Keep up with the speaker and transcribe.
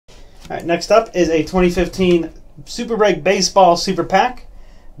All right, next up is a 2015 Super Break Baseball Super Pack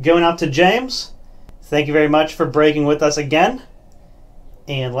going out to James. Thank you very much for breaking with us again.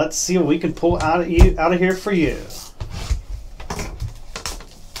 And let's see what we can pull out of here for you.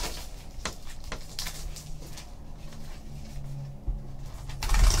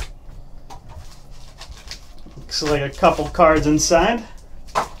 Looks like a couple cards inside.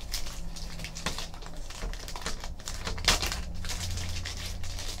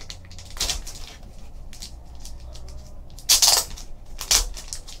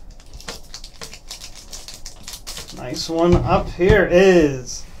 Nice one up here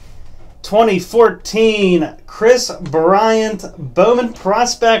is 2014 Chris Bryant Bowman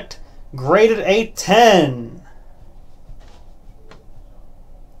Prospect graded a 10.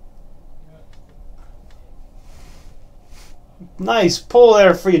 Nice pull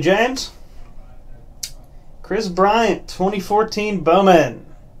there for you, James. Chris Bryant, 2014 Bowman.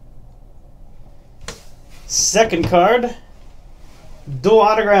 Second card, dual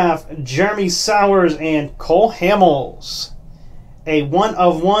autograph, Jeremy Sowers and Cole Hamels. A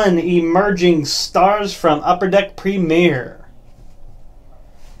 1/1 emerging stars from Upper Deck Premier.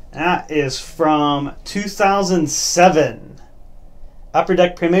 That is from 2007. Upper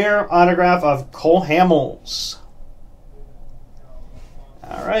Deck Premier autograph of Cole Hamels.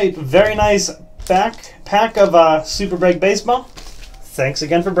 All right, very nice pack of Super Break Baseball. Thanks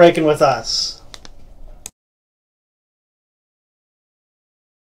again for breaking with us.